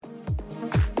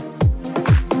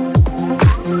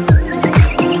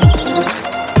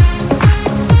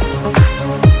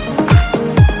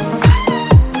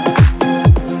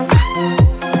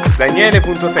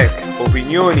Daniele.tech,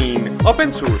 opinioni in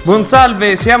open source. Buon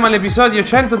salve, siamo all'episodio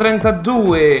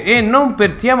 132 e non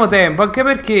perdiamo tempo, anche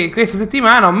perché questa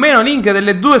settimana ho meno link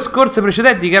delle due scorse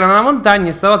precedenti che erano una montagna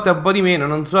e stavolta un po' di meno,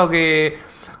 non so che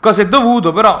cosa è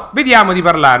dovuto, però vediamo di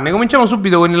parlarne. Cominciamo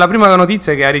subito con la prima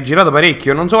notizia che ha rigirato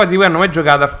parecchio. Non so quanti di voi hanno mai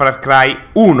giocato a Far Cry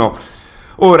 1.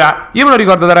 Ora, io me lo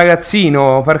ricordo da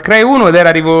ragazzino, Far Cry 1, ed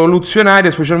era rivoluzionario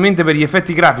specialmente per gli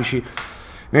effetti grafici.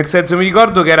 Nel senso, mi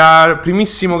ricordo che era il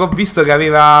primissimo che ho visto che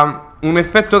aveva un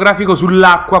effetto grafico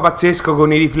sull'acqua pazzesco,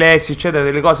 con i riflessi, eccetera,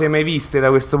 delle cose mai viste da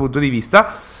questo punto di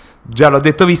vista. Già l'ho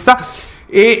detto vista.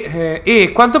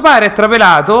 E quanto pare è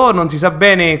trapelato, non si sa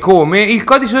bene come, il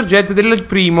codice sorgente del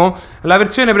primo. La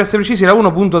versione, per essere precisi, la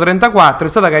 1.34, è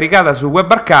stata caricata su Web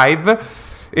Archive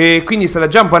e quindi è stata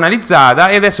già un po' analizzata,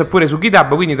 e adesso è pure su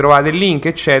GitHub, quindi trovate il link,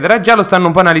 eccetera. Già lo stanno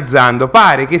un po' analizzando.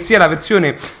 Pare che sia la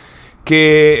versione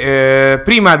che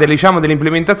prima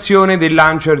dell'implementazione del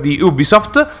launcher di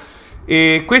Ubisoft,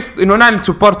 e questo non ha il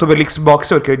supporto per l'Xbox,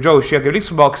 perché il gioco uscì anche per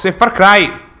l'Xbox. E Far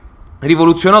Cry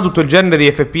rivoluzionò tutto il genere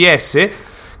di FPS,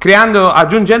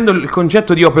 aggiungendo il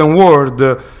concetto di open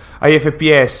world agli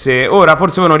FPS. Ora,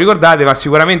 forse voi non ricordate, ma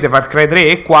sicuramente Far Cry 3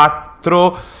 e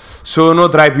 4 sono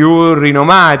tra i più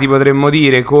rinomati, potremmo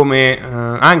dire, come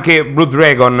anche Blue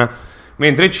Dragon,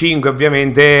 mentre il 5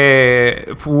 ovviamente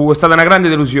fu stata una grande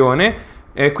delusione,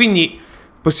 quindi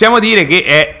possiamo dire che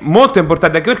è molto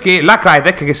importante, anche perché la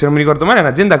Crytek, che se non mi ricordo male è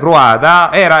un'azienda croata,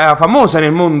 era famosa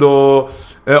nel mondo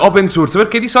open source,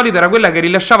 perché di solito era quella che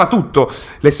rilasciava tutto,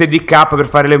 l'SDK per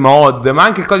fare le mod, ma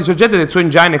anche il codice sorgente del suo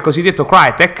engine, il cosiddetto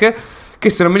Crytek, che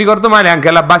se non mi ricordo male è anche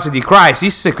alla base di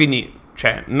Crysis, quindi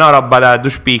cioè no roba da due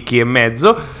spicchi e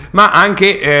mezzo, ma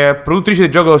anche produttrice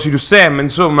del gioco Sirius Sam,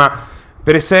 insomma,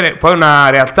 per essere poi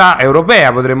una realtà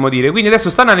europea, potremmo dire. Quindi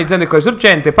adesso sta analizzando il codice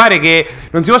sorgente. Pare che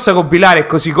non si possa compilare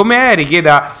così com'è,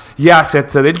 richieda gli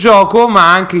asset del gioco,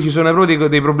 ma anche ci sono proprio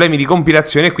dei problemi di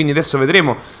compilazione, e quindi adesso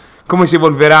vedremo come si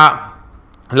evolverà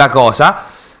la cosa.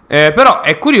 Però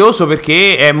è curioso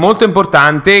perché è molto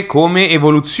importante come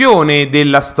evoluzione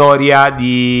della storia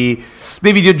dei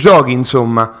videogiochi,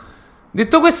 insomma.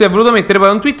 Detto questo, è voluto mettere poi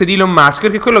un tweet di Elon Musk,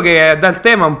 che è quello che dà il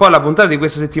tema un po' alla puntata di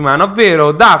questa settimana,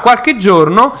 ovvero da qualche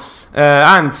giorno,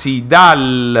 anzi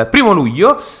dal 1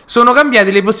 luglio, sono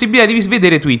cambiate le possibilità di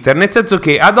vedere Twitter, nel senso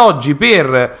che ad oggi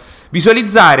per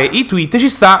visualizzare i tweet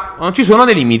ci sono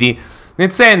dei limiti,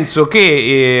 nel senso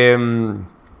che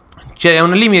c'è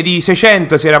un limite di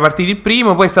 600, si era partiti il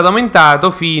primo, poi è stato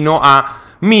aumentato fino a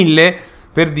 1000,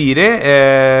 per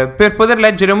dire, per poter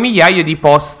leggere 1 migliaio di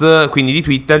post, quindi di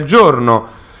tweet al giorno.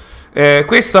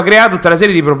 Questo ha creato tutta una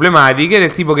serie di problematiche,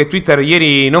 del tipo che Twitter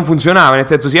ieri non funzionava, nel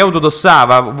senso si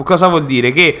autodossava. Cosa vuol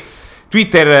dire? Che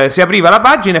Twitter si apriva la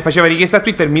pagina e faceva richiesta a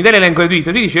Twitter: mi dai l'elenco di tweet,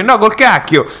 e ti dice no, col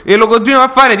cacchio, e lo continuava a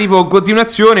fare tipo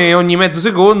continuazione ogni mezzo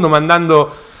secondo,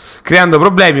 creando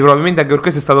problemi. Probabilmente anche per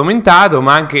questo è stato aumentato,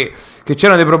 ma anche che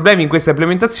c'erano dei problemi in questa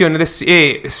implementazione,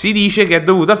 e si dice che è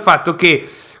dovuto al fatto che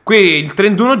il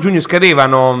 31 giugno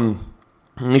scadevano,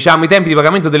 diciamo, i tempi di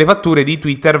pagamento delle fatture di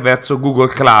Twitter verso Google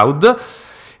Cloud.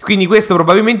 Quindi questo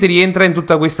probabilmente rientra in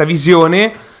tutta questa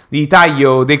visione di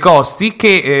taglio dei costi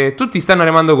che tutti stanno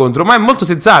remando contro, ma è molto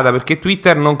sensata, perché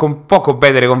Twitter non può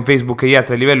competere con Facebook e gli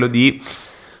altri a livello di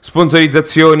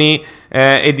sponsorizzazioni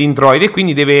e di introiti, e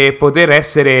quindi deve poter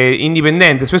essere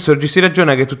indipendente. Spesso oggi si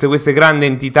ragiona che tutte queste grandi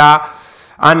entità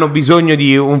hanno bisogno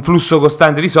di un flusso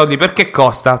costante di soldi, perché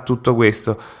costa tutto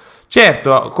questo.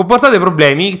 Certo, comporta dei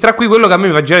problemi, tra cui quello che a me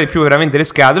mi fa girare di più veramente le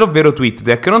scatole, ovvero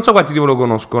TweetDeck. Non so quanti di voi lo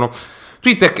conoscono.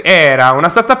 TweetDeck era una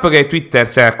startup che Twitter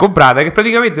si è comprata, che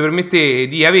praticamente permette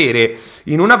di avere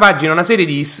in una pagina una serie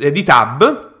di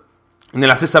tab,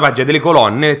 nella stessa pagina, delle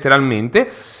colonne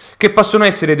letteralmente, che possono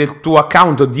essere del tuo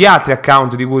account o di altri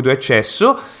account di cui tu hai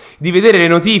accesso, di vedere le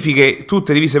notifiche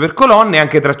tutte divise per colonne,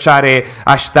 anche tracciare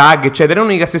hashtag, eccetera, in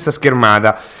un'unica stessa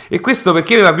schermata. E questo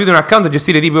perché aveva più di un account a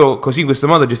gestire, tipo così, in questo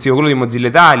modo gestivo quello di Mozilla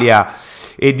Italia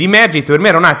e di Mergit. Per me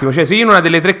era un attimo, cioè se io in una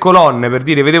delle 3 colonne, per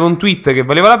dire, vedevo un tweet che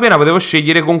valeva la pena, potevo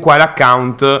scegliere con quale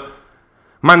account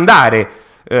mandare,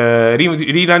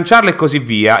 rilanciarlo e così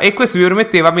via. E questo mi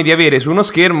permetteva a me di avere su uno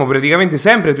schermo praticamente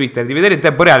sempre Twitter, di vedere in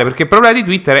tempo reale, perché il problema di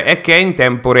Twitter è che è in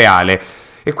tempo reale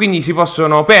e quindi si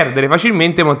possono perdere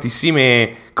facilmente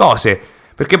moltissime cose,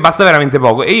 perché basta veramente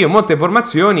poco. E io molte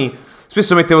informazioni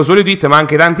spesso mettevo solo i tweet, ma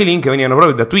anche tanti link venivano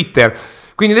proprio da Twitter.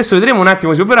 Quindi adesso vedremo un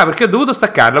attimo se opererà, perché ho dovuto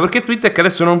staccarla, perché Twitter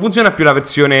adesso non funziona più la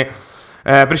versione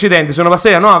precedente, sono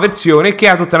passati alla nuova versione che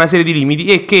ha tutta una serie di limiti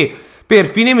e che per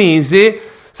fine mese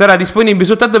sarà disponibile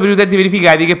soltanto per gli utenti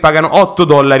verificati che pagano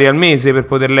 $8 al mese per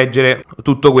poter leggere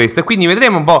tutto questo. E quindi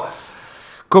vedremo un po'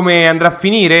 come andrà a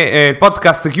finire? Il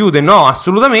podcast chiude? No,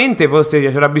 assolutamente. Forse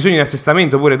c'era bisogno di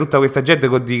assestamento. Pure tutta questa gente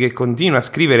che continua a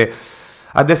scrivere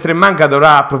a destra e manca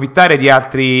dovrà approfittare di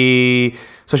altri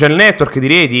social network, di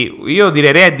reti. Io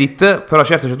direi Reddit, però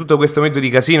certo c'è tutto questo metodo di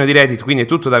casino di Reddit, quindi è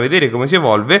tutto da vedere come si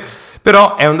evolve.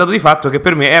 Però è un dato di fatto che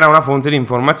per me era una fonte di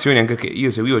informazioni, anche perché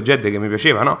io seguivo gente che mi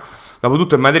piaceva, no?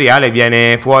 Dopotutto il materiale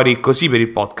viene fuori così per il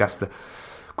podcast.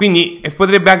 Quindi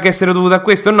potrebbe anche essere dovuto a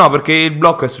questo? No, perché il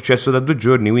blocco è successo da 2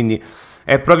 giorni, quindi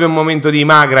è proprio un momento di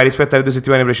magra rispetto alle 2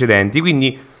 settimane precedenti.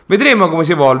 Quindi vedremo come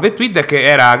si evolve. TweetDeck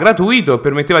era gratuito,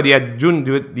 permetteva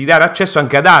di dare accesso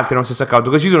anche ad altri nello stesso account,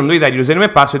 così tu non devi dargli username e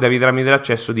password, devi tramite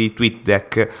l'accesso di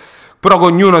TweetDeck. Però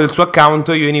con ognuno del suo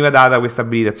account gli veniva data questa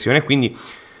abilitazione e quindi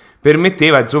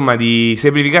permetteva insomma di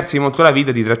semplificarsi molto la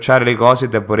vita, di tracciare le cose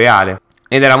in tempo reale,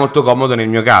 ed era molto comodo nel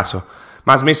mio caso,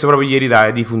 ma ha smesso proprio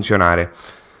ieri di funzionare.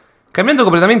 Cambiando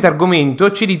completamente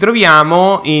argomento, ci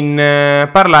ritroviamo in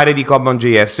parlare di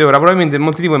Common.js. Ora probabilmente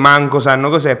molti di voi manco sanno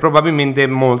cos'è, probabilmente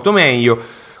molto meglio.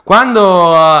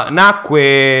 Quando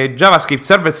nacque JavaScript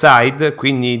server-side,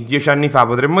 quindi 10 anni fa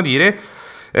potremmo dire,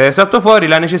 saltò fuori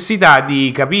la necessità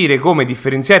di capire come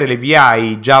differenziare le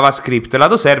API JavaScript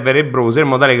lato server e browser in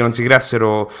modo tale che non si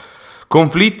creassero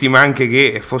conflitti, ma anche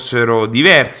che fossero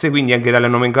diverse, quindi anche dalle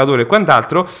nomenclature e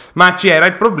quant'altro. Ma c'era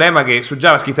il problema che su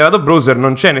JavaScript lato browser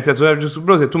non c'è, nel senso che su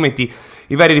browser tu metti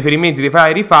i vari riferimenti dei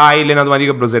vari file e in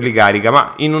automatico il browser li carica,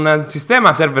 ma in un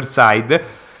sistema server side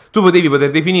tu potevi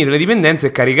definire le dipendenze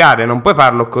e caricarle, non puoi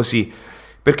farlo così,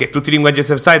 perché tutti i linguaggi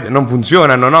server side non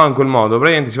funzionano, no? In quel modo,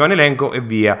 praticamente si fa un elenco e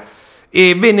via.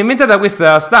 E venne inventata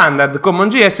questa standard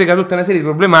Common.js che ha tutta una serie di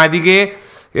problematiche,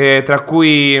 tra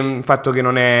cui il fatto che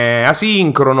non è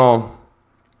asincrono,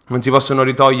 non si possono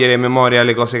ritogliere memoria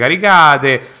alle cose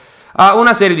caricate, ha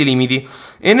una serie di limiti.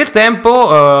 E nel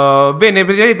tempo venne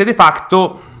praticamente de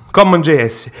facto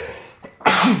Common.js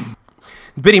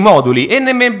per i moduli e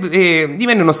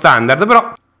divenne uno standard.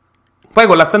 Però poi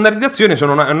con la standardizzazione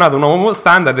è nato un nuovo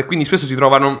standard e quindi spesso si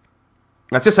trovano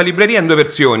la stessa libreria in 2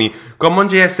 versioni,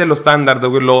 Common.js e lo standard,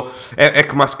 quello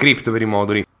ECMAScript per i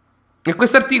moduli. E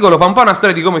questo articolo fa un po' una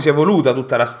storia di come si è evoluta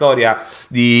tutta la storia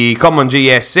di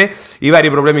Common.js, i vari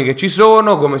problemi che ci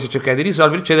sono, come si è cercato di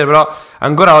risolvere, eccetera, però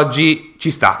ancora oggi ci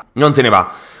sta, non se ne va.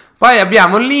 Poi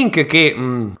abbiamo un link che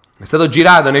è stato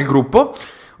girato nel gruppo,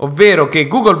 ovvero che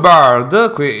Google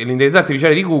Bard, l'intelligenza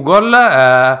artificiale di Google,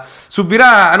 ha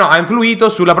influito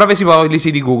sulla privacy policy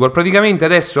di Google. Praticamente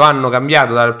adesso hanno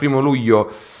cambiato dal 1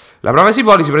 luglio la privacy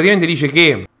policy, praticamente dice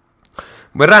che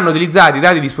verranno utilizzati i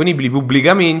dati disponibili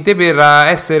pubblicamente per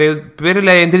le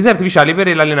intelligenze artificiali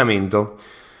per l'allenamento.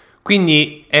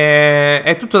 Quindi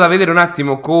è tutto da vedere un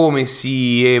attimo come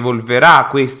si evolverà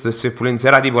questo e se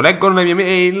influenzerà, tipo leggono le mie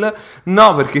mail.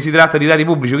 No, perché si tratta di dati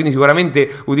pubblici, quindi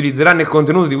sicuramente utilizzeranno il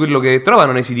contenuto di quello che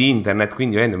trovano nei siti internet,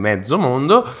 quindi mezzo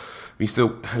mondo,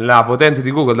 visto la potenza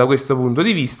di Google da questo punto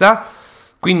di vista.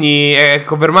 Quindi è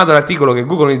confermato l'articolo che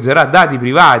Google utilizzerà dati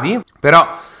privati, però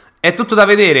è tutto da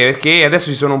vedere, perché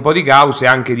adesso ci sono un po' di cause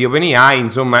anche di OpenAI,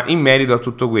 insomma, in merito a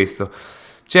tutto questo.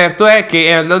 Certo è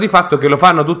che è dato di fatto che lo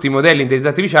fanno tutti i modelli di intelligenza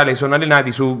artificiale, sono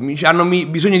allenati hanno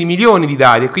bisogno di milioni di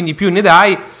dati, e quindi più ne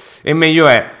dai e meglio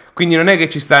è. Quindi non è che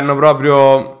ci stanno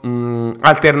proprio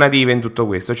alternative in tutto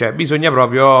questo, cioè bisogna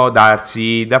proprio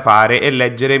darsi da fare e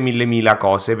leggere mille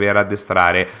cose per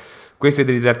addestrare queste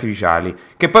intelligenze artificiali,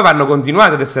 che poi vanno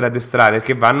continuate ad essere addestrate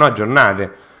perché vanno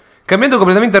aggiornate. Cambiando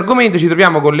completamente argomento, ci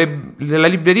troviamo con la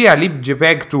libreria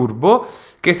libjpeg turbo,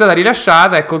 che è stata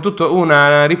rilasciata e con tutta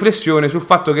una riflessione sul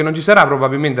fatto che non ci sarà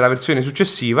probabilmente la versione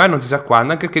successiva e non si sa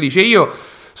quando, anche perché dice: io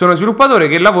sono sviluppatore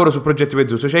che lavoro su progetti open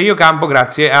source, cioè io campo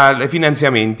grazie ai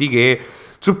finanziamenti che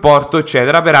supporto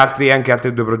eccetera per anche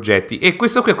altri 2 progetti, e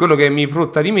questo qui è quello che mi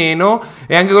frutta di meno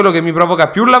e anche quello che mi provoca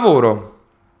più lavoro.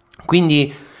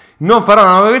 Quindi non farò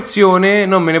una nuova versione,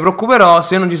 non me ne preoccuperò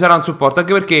se non ci sarà un supporto,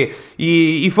 anche perché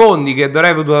i fondi che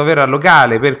dovrei potuto avere al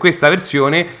locale per questa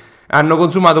versione hanno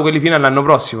consumato quelli fino all'anno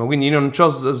prossimo, quindi non ho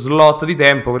slot di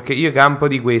tempo perché io campo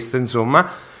di questo, insomma.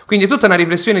 Quindi è tutta una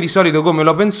riflessione di solito come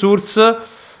l'open source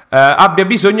abbia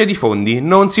bisogno di fondi,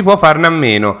 non si può farne a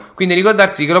meno. Quindi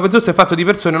ricordarsi che l'open source è fatto di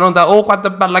persone, non da quanto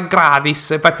è bella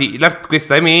gratis. Infatti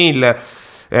questa email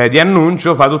di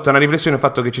annuncio fa tutta una riflessione sul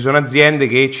fatto che ci sono aziende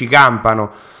che ci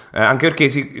campano. Anche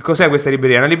perché cos'è questa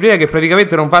libreria? Una libreria che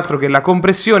praticamente non fa altro che la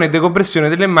compressione e decompressione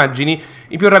delle immagini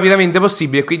il più rapidamente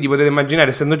possibile, quindi potete immaginare,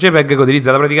 essendo JPEG, che è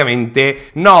utilizzata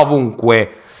praticamente ovunque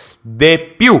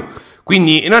de più,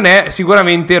 quindi non è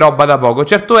sicuramente roba da poco.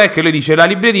 Certo è che lui dice la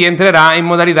libreria entrerà in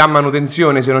modalità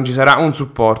manutenzione se non ci sarà un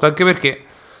supporto, anche perché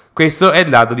questo è il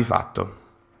dato di fatto.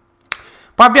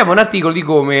 Poi abbiamo un articolo di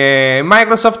come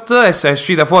Microsoft è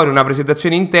uscita fuori una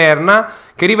presentazione interna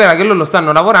che rivela che loro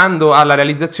stanno lavorando alla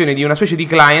realizzazione di una specie di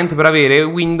client per avere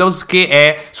Windows che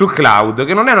è sul cloud,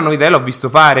 che non è una novità, l'ho visto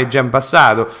fare già in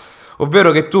passato,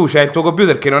 ovvero che tu c'hai il tuo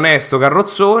computer che non è sto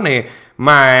carrozzone,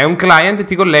 ma è un client e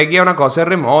ti colleghi a una cosa in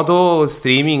remoto,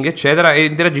 streaming eccetera, e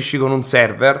interagisci con un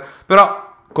server,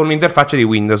 però con un'interfaccia di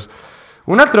Windows.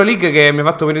 Un altro leak che mi ha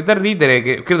fatto venire da ridere,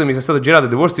 che credo mi sia stato girato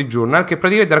da Wall Street Journal, che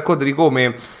praticamente racconta di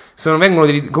come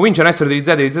cominciano ad essere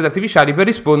utilizzati artificiali per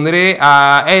rispondere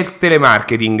al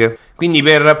telemarketing, quindi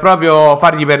per proprio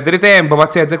fargli perdere tempo,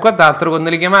 pazienza e quant'altro, con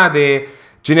delle chiamate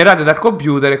generate dal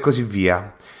computer e così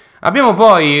via. Abbiamo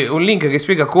poi un link che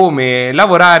spiega come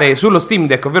lavorare sullo Steam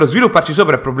Deck, ovvero svilupparci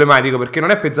sopra, è problematico perché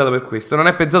non è pensato per questo, non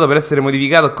è pensato per essere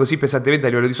modificato così pesantemente a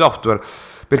livello di software,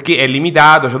 perché è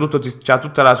limitato, c'ha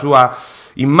tutta la sua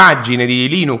immagine di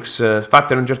Linux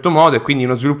fatta in un certo modo e quindi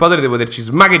uno sviluppatore deve poterci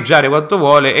smagheggiare quanto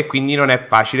vuole e quindi non è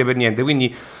facile per niente,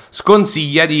 quindi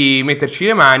sconsiglia di metterci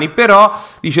le mani, però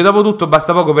dice dopo tutto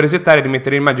basta poco per resettare,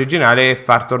 rimettere l'immagine originale e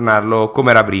far tornarlo come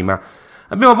era prima.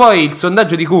 Abbiamo poi il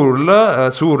sondaggio di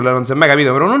Surl, non si è mai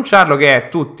capito pronunciarlo, che è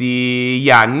tutti gli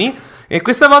anni, e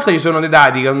questa volta ci sono dei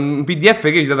dati, un PDF che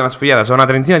io gli ho dato una sfogliata, sono una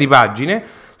trentina di pagine,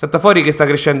 salta fuori che sta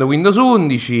crescendo Windows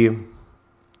 11,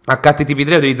 HTTP3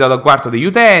 è utilizzato da un quarto degli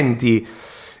utenti,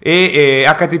 e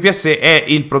HTTPS è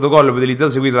il protocollo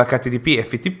utilizzato seguito da HTTP e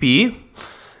FTP,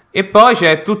 e poi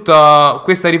c'è tutta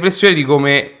questa riflessione di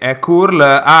come curl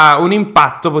ha un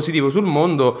impatto positivo sul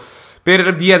mondo,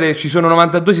 per via ci sono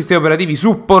 92 sistemi operativi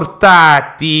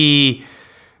supportati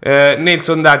nel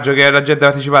sondaggio che la gente ha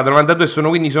partecipato, 92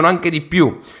 quindi sono anche di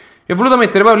più. E ho voluto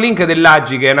mettere poi un link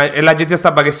dell'AGI, che è l'agenzia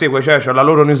stampa che segue, cioè ho la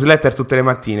loro newsletter tutte le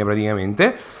mattine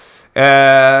praticamente,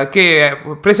 che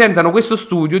presentano questo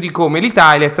studio di come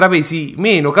l'Italia è tra i paesi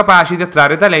meno capaci di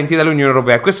attrarre talenti dall'Unione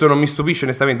Europea. Questo non mi stupisce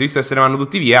onestamente, visto che se ne vanno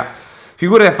tutti via,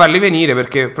 figurati a farli venire,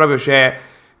 perché proprio c'è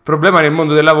problema nel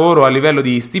mondo del lavoro a livello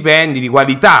di stipendi, di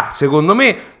qualità. Secondo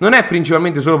me non è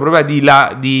principalmente solo problema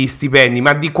di stipendi,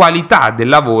 ma di qualità del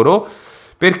lavoro,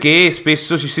 perché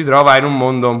spesso ci si trova in un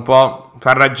mondo un po'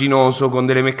 farraginoso con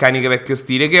delle meccaniche vecchio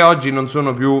stile che oggi non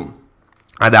sono più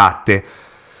adatte.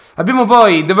 Abbiamo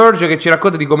poi The Verge che ci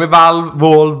racconta di come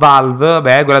Valve,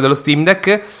 quella dello Steam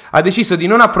Deck, ha deciso di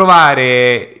non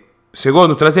approvare, secondo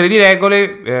tutta la serie di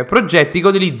regole, progetti che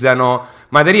utilizzano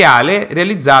materiale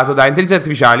realizzato da intelligenze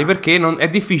artificiali, perché è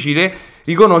difficile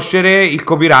riconoscere il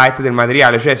copyright del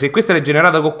materiale, cioè se questa è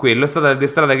generata con quello, è stata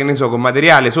addestrata, che ne so, con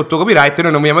materiale sotto copyright,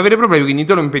 noi non vogliamo avere problemi, quindi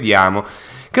te lo impediamo,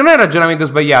 che non è un ragionamento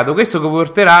sbagliato. Questo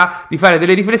comporterà di fare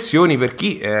delle riflessioni per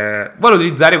chi vuole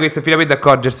utilizzare questo e finalmente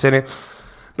accorgersene.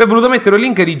 Poi ho voluto mettere un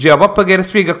link di Geopop che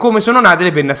spiega come sono nate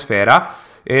le penne a sfera.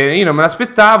 Io non me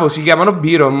l'aspettavo, si chiamano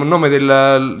Byron, nome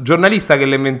del giornalista che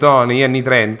le inventò negli anni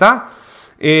 30,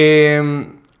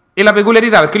 e la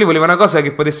peculiarità, perché lui voleva una cosa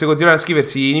che potesse continuare a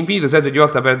scriversi in infinito senza ogni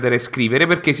volta perdere e scrivere,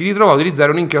 perché si ritrovò a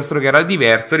utilizzare un inchiostro che era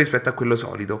diverso rispetto a quello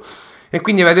solito, e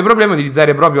quindi avete problemi a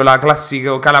utilizzare proprio la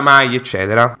classica calamai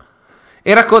eccetera.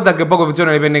 E racconta anche poco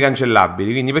funzionano le penne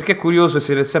cancellabili, quindi perché è curioso e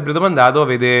se l'è sempre domandato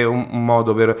avete un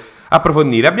modo per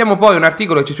approfondire. Abbiamo poi un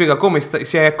articolo che ci spiega come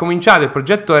si è cominciato il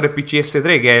progetto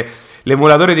RPCS3, che è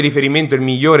l'emulatore di riferimento, il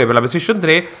migliore per la PlayStation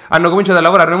 3. Hanno cominciato a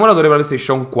lavorare un emulatore per la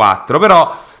PlayStation 4,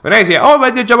 però non è che sia,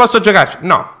 ma già posso giocarci,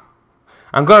 no,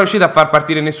 ancora non è riuscito a far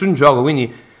partire nessun gioco,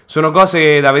 quindi sono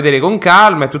cose da vedere con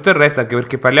calma e tutto il resto, anche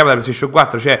perché parliamo della PlayStation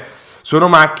 4, cioè sono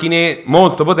macchine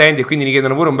molto potenti e quindi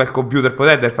richiedono pure un bel computer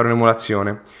potente per fare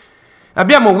un'emulazione.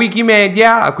 Abbiamo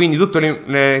Wikimedia, quindi tutto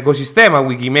l'ecosistema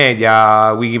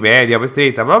Wikipedia,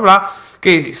 Pestretta, bla bla,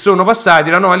 che sono passati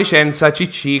alla nuova licenza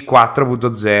CC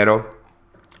 4.0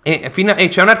 e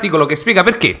c'è un articolo che spiega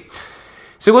perché.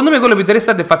 Secondo me quello più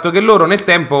interessante è il fatto che loro nel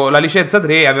tempo la licenza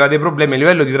 3 aveva dei problemi a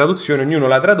livello di traduzione, ognuno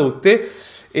l'ha tradotte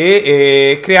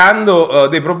e creando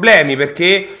dei problemi,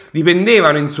 perché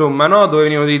dipendevano insomma, no, dove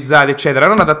venivano utilizzate eccetera,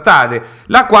 non adattate.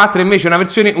 La 4 invece è una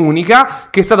versione unica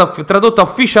che è stata tradotta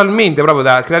ufficialmente proprio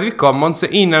da Creative Commons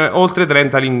in oltre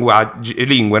 30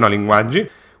 linguaggi,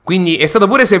 quindi è stato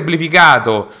pure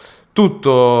semplificato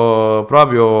tutto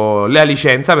proprio la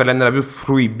licenza per renderla più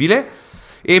fruibile.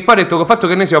 E poi ho detto che il fatto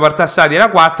che noi siamo passati alla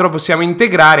 4 possiamo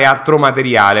integrare altro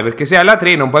materiale, perché se hai la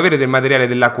 3 non puoi avere del materiale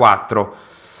della 4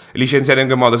 licenziato in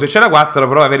quel modo, se c'è la 4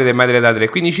 però avere del materiale da 3,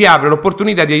 quindi ci apre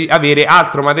l'opportunità di avere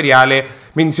altro materiale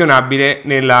menzionabile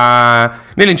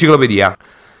nell'enciclopedia.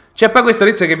 C'è poi questa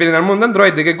notizia che viene dal mondo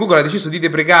Android, che Google ha deciso di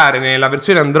deprecare nella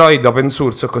versione Android open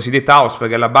source, cosiddetta OSP,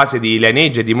 che è la base di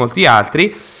Lineage e di molti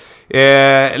altri,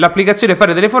 l'applicazione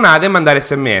fare telefonate e mandare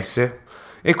SMS.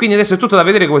 E quindi adesso è tutto da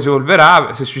vedere come si evolverà,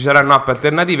 se ci saranno app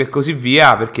alternative e così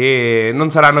via, perché non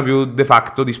saranno più de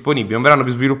facto disponibili, non verranno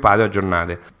più sviluppate o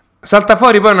aggiornate. Salta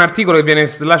fuori poi un articolo che viene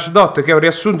Slashdot, che è un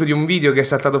riassunto di un video che è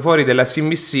saltato fuori della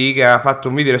CNBC, che ha fatto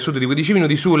un video riassunto di 15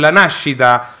 minuti sulla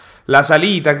nascita, la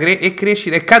salita e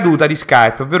crescita e caduta di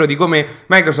Skype, ovvero di come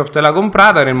Microsoft l'ha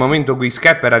comprata nel momento in cui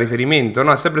Skype era riferimento,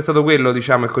 no? È sempre stato quello,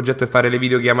 diciamo, il concetto di fare le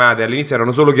videochiamate, all'inizio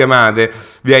erano solo chiamate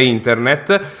via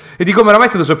internet, e di come oramai è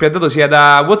stato soppiantato sia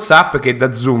da WhatsApp che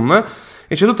da Zoom,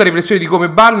 e c'è tutta la riflessione di come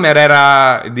Ballmer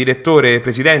era il direttore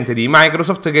presidente di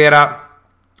Microsoft, che era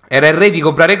il re di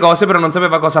comprare cose, però non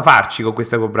sapeva cosa farci con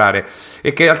queste comprare.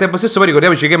 E che al tempo stesso poi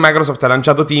ricordiamoci che Microsoft ha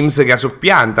lanciato Teams, che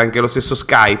soppianta anche lo stesso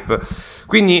Skype.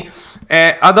 Quindi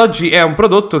ad oggi è un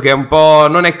prodotto che è un po',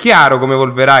 non è chiaro come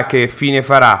evolverà e che fine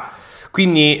farà.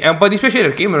 Quindi è un po' dispiacere,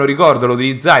 perché io me lo ricordo, lo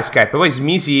utilizzai Skype, poi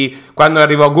smisi quando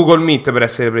arrivò Google Meet, per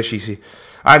essere precisi.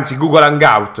 Anzi, Google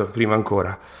Hangout prima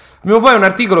ancora. Abbiamo poi un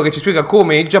articolo che ci spiega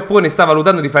come il Giappone sta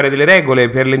valutando di fare delle regole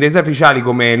per le intelligenze artificiali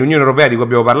come l'Unione Europea, di cui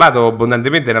abbiamo parlato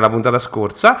abbondantemente nella puntata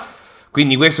scorsa.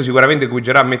 Quindi questo sicuramente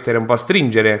comincerà a mettere un po' a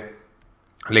stringere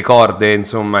le corde,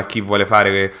 insomma, a chi vuole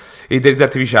fare l'intelligenza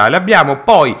artificiale. Abbiamo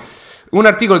poi un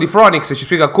articolo di Phoenix che ci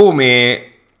spiega come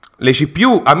le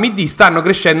CPU AMD stanno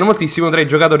crescendo moltissimo tra i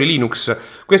giocatori Linux.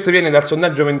 Questo viene dal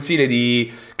sondaggio mensile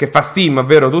che fa Steam,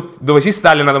 ovvero dove si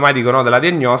installa in automatico, no, dalla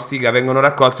diagnostica, vengono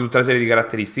raccolti tutta una serie di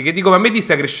caratteristiche di come AMD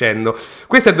sta crescendo.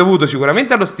 Questo è dovuto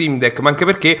sicuramente allo Steam Deck, ma anche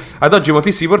perché ad oggi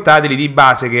moltissimi portatili di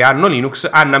base che hanno Linux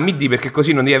hanno AMD, perché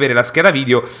così non devi avere la scheda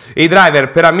video, e i driver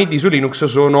per AMD su Linux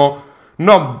sono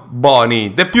non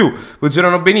buoni, de più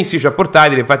funzionano benissimo. C'è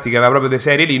portatili infatti che aveva proprio delle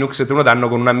serie Linux e te lo danno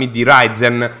con un AMD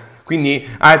Ryzen. Quindi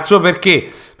ha il suo perché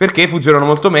funzionano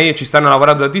molto meglio, e ci stanno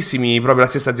lavorando tantissimi, proprio la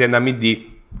stessa azienda AMD,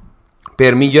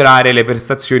 per migliorare le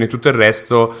prestazioni e tutto il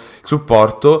resto, il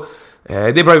supporto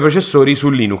dei propri processori su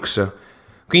Linux.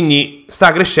 Quindi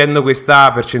sta crescendo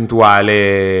questa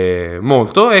percentuale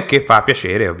molto, e che fa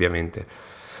piacere ovviamente.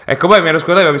 Ecco, poi mi ero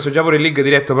scordato, avevo messo già pure il link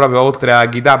diretto proprio oltre a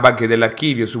GitHub anche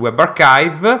dell'archivio su Web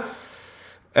Archive.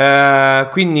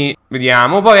 Quindi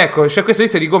vediamo. Poi ecco, c'è questa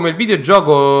notizia di come il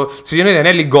videogioco Signore degli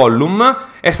Anelli Gollum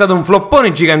è stato un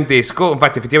floppone gigantesco,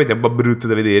 infatti effettivamente è un po' brutto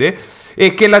da vedere,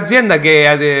 e che l'azienda che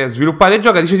ha sviluppato il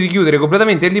gioco ha deciso di chiudere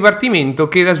completamente il dipartimento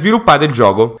che ha sviluppato il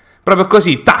gioco. Proprio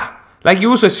così, l'ha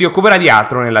chiuso e si occuperà di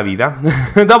altro nella vita.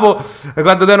 Dopo,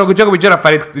 quando devono il gioco cominciare a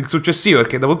fare il successivo,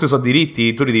 perché dopo tutto sono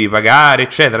diritti, tu li devi pagare,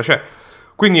 eccetera, cioè,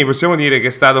 quindi possiamo dire che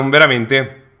è stato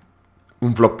veramente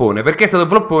un floppone. Perché è stato un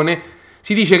floppone?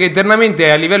 Si dice che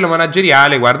internamente a livello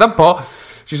manageriale, guarda un po',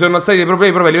 ci sono stati dei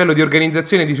problemi proprio a livello di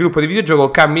organizzazione e di sviluppo di videogioco,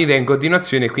 cambi idea in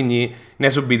continuazione, e quindi ne ha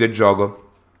subito il gioco.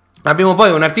 Abbiamo poi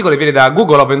un articolo che viene da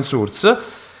Google Open Source,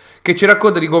 che ci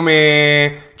racconta di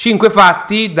come 5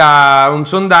 fatti da un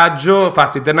sondaggio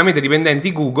fatto internamente ai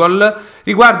dipendenti Google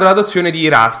riguardo l'adozione di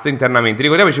Rust internamente.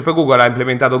 Ricordiamoci che poi Google ha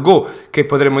implementato Go, che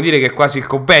potremmo dire che è quasi il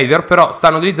competitor, però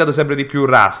stanno utilizzando sempre di più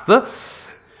Rust.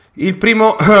 Il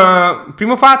primo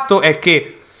fatto è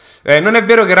che non è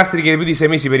vero che Rust richiede più di 6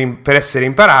 mesi per essere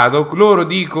imparato. Loro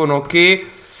dicono che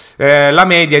la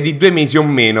media è di 2 mesi o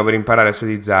meno per imparare a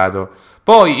essere utilizzato.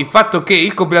 Poi il fatto che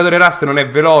il compilatore Rust non è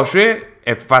veloce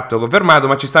è fatto confermato,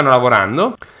 ma ci stanno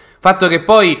lavorando. Il fatto che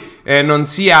poi non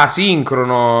sia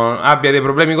asincrono, abbia dei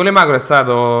problemi con le macro, è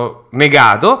stato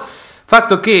negato.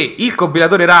 Fatto che il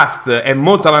compilatore Rust è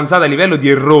molto avanzato a livello di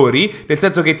errori, nel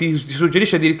senso che ti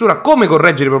suggerisce addirittura come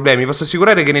correggere i problemi. Posso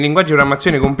assicurare che nei linguaggi di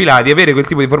programmazione compilati avere quel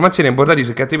tipo di informazioni è importante,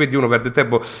 perché altrimenti uno perde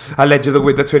tempo a leggere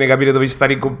documentazione, capire dove ci sta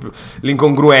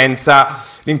l'incongruenza,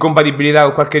 l'incompatibilità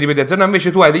con qualche tipo di azienda.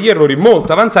 Invece tu hai degli errori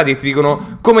molto avanzati che ti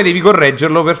dicono come devi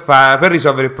correggerlo per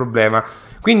risolvere il problema.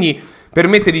 Quindi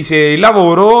permette il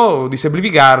lavoro, di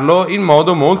semplificarlo in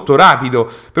modo molto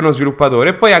rapido per uno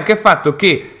sviluppatore. E poi anche il fatto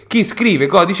che chi scrive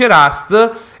codice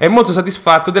Rust è molto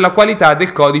soddisfatto della qualità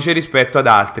del codice rispetto ad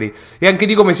altri, e anche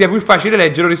di come sia più facile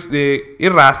leggere il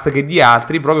Rust che di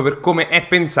altri, proprio per come è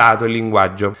pensato il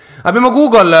linguaggio. Abbiamo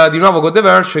Google di nuovo con The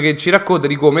Verge, che ci racconta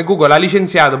di come Google ha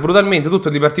licenziato brutalmente tutto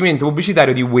il dipartimento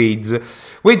pubblicitario di Waze.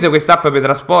 Waze è quest'app per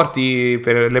trasporti,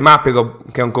 per le mappe,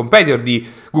 che è un competitor di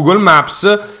Google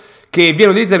Maps, che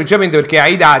viene utilizzata principalmente perché ha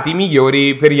i dati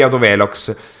migliori per gli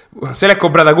autovelox. Se l'è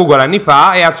comprata Google anni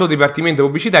fa e al suo dipartimento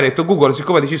pubblicitario ha detto Google,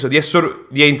 siccome ha deciso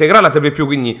di integrarla sempre più,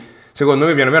 quindi secondo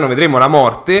me piano piano vedremo la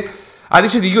morte, ha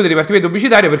deciso di chiudere il dipartimento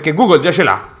pubblicitario perché Google già ce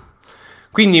l'ha.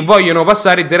 Quindi vogliono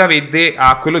passare interamente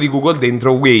a quello di Google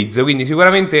dentro Waze. Quindi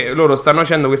sicuramente loro stanno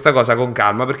facendo questa cosa con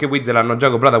calma, perché Waze l'hanno già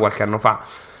comprata qualche anno fa.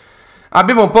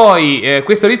 Abbiamo poi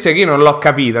questa notizia che io non l'ho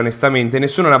capita onestamente,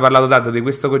 nessuno ne ha parlato tanto di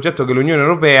questo concetto, che l'Unione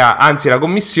Europea, anzi la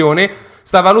Commissione,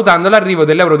 sta valutando l'arrivo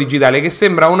dell'euro digitale, che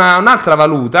sembra un'altra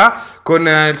valuta con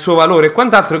il suo valore e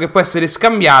quant'altro, che può essere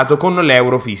scambiato con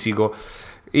l'euro fisico.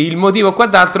 Il motivo e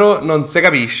quant'altro non si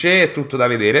capisce, è tutto da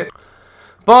vedere.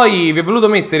 Poi vi ho voluto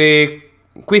mettere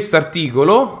questo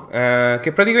articolo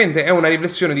che praticamente è una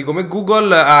riflessione di come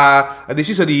Google ha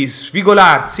deciso di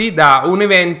svigolarsi da un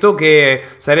evento che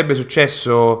sarebbe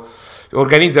successo.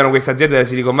 Organizzano queste aziende della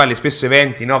Silicon Valley spesso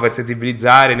eventi, no, per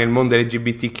sensibilizzare nel mondo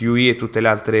LGBTQI e tutte le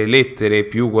altre lettere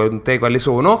più quali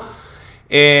sono.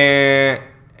 È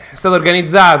stato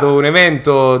organizzato un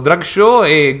evento drag show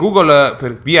e Google,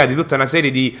 per via di tutta una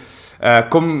serie di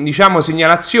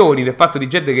segnalazioni del fatto di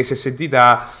gente che si è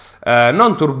sentita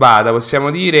non turbata, possiamo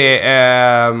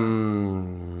dire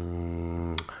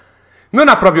non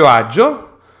a proprio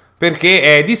agio, perché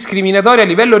è discriminatoria a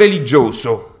livello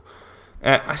religioso,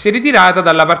 si è ritirata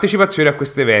dalla partecipazione a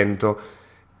questo evento.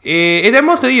 Ed è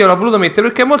molto, io l'ho voluto mettere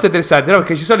perché è molto interessante, no?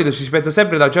 Perché di solito ci si pensa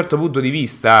sempre da un certo punto di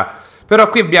vista,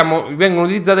 però qui vengono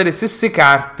utilizzate le stesse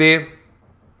carte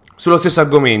sullo stesso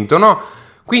argomento, no?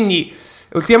 Quindi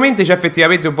ultimamente c'è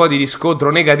effettivamente un po' di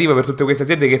riscontro negativo per tutte queste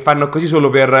aziende che fanno così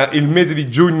solo per il mese di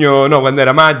giugno, no, quando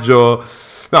era maggio,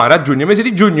 no, era giugno, il mese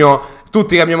di giugno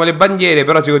tutti cambiamo le bandiere,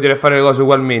 però si continua a fare le cose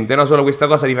ugualmente, no? Solo questa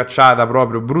cosa di facciata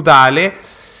proprio brutale,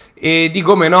 e di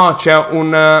come no, c'è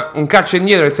un calcio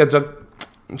indietro, nel senso,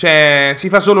 cioè, si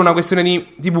fa solo una questione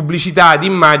di pubblicità, di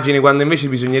immagine, quando invece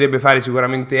bisognerebbe fare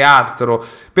sicuramente altro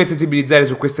per sensibilizzare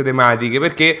su queste tematiche,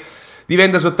 perché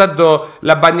diventa soltanto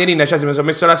la bandierina, cioè se mi sono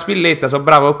messo la spilletta, sono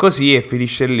bravo così e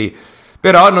finisce lì.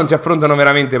 Però non si affrontano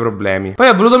veramente problemi. Poi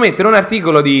ho voluto mettere un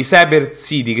articolo di Cyber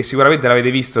City, che sicuramente l'avete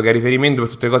visto, che è riferimento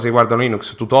per tutte le cose che riguardano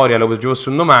Linux, tutorial, come se ci fosse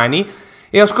un domani,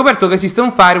 e ho scoperto che esiste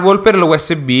un firewall per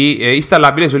l'USB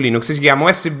installabile su Linux, si chiama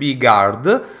USB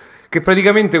Guard, che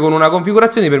praticamente con una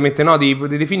configurazione permette, no, di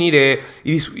definire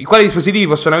quali dispositivi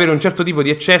possono avere un certo tipo di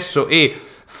accesso e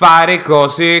fare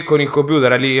cose con il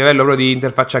computer a livello proprio di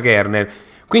interfaccia kernel.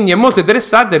 Quindi è molto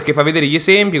interessante perché fa vedere gli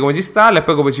esempi, come si installa e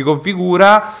poi come si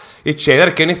configura, eccetera,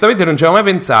 perché onestamente non ci avevo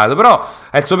mai pensato, però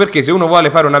è il suo perché. Se uno vuole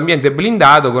fare un ambiente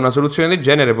blindato con una soluzione del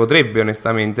genere potrebbe,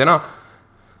 onestamente, no?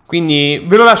 Quindi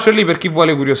ve lo lascio lì per chi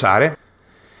vuole curiosare.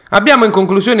 Abbiamo in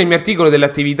conclusione il mio articolo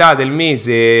dell'attività del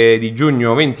mese di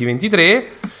giugno 2023,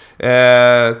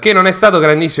 che non è stato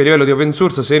grandissimo a livello di open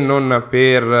source, se non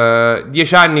per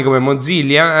 10 anni come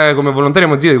Mozilla, come volontario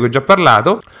Mozilla, di cui ho già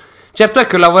parlato. Certo è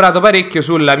che ho lavorato parecchio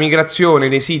sulla migrazione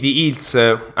dei siti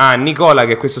ILS a Nicola,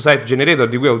 che è questo site generator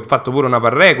di cui ho fatto pure una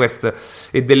pull request,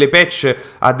 e delle patch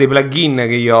a dei plugin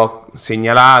che io ho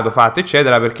segnalato, fatto,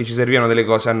 eccetera, perché ci servivano delle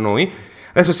cose a noi.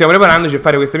 Adesso stiamo preparandoci a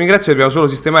fare questa migrazione, dobbiamo solo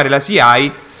sistemare la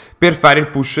CI per fare il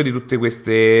push di tutte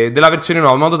queste, della versione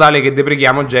nuova, in modo tale che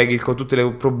deprechiamo Jekyll con tutte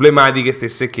le problematiche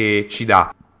stesse che ci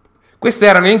dà. Queste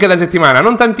erano i link della settimana,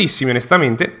 non tantissimi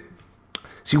onestamente.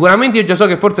 Sicuramente io già so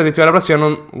che forse la settimana prossima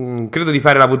non credo di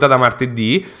fare la puntata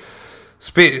martedì.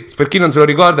 Per chi non se lo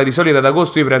ricorda, di solito ad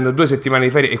agosto io prendo 2 settimane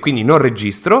di ferie e quindi non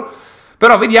registro.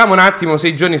 Però vediamo un attimo se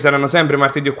i giorni saranno sempre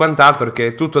martedì o quant'altro, perché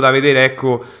è tutto da vedere,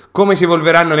 ecco, come si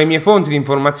evolveranno le mie fonti di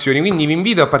informazioni. Quindi vi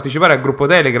invito a partecipare al gruppo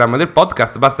Telegram del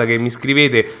podcast, basta che mi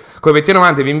scrivete come Pettino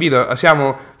 90, vi invito,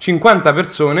 siamo 50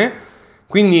 persone,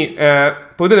 quindi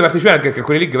potete partecipare anche perché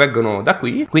quelle link vengono da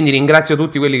qui. Quindi ringrazio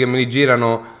tutti quelli che me li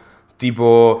girano,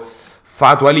 tipo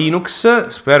Fatua Linux,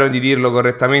 spero di dirlo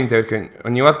correttamente perché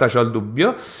ogni volta ho il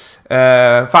dubbio,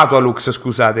 Fatua Lux,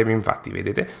 scusatemi, infatti,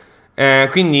 vedete.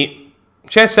 Quindi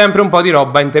c'è sempre un po' di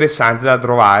roba interessante da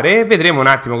trovare. Vedremo un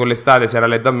attimo con l'estate se era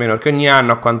letto o meno, perché ogni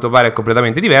anno a quanto pare è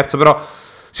completamente diverso. Però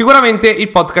sicuramente il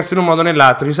podcast in un modo o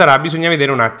nell'altro ci sarà. Bisogna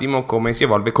vedere un attimo come si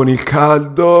evolve con il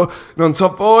caldo. Non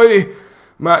so poi,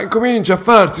 ma incomincia a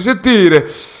farsi sentire.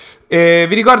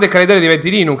 Vi ricordo il calendario di eventi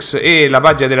Linux e la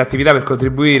pagina delle attività per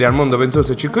contribuire al mondo open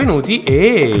source in 5 minuti.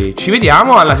 E ci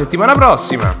vediamo alla settimana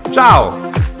prossima.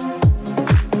 Ciao!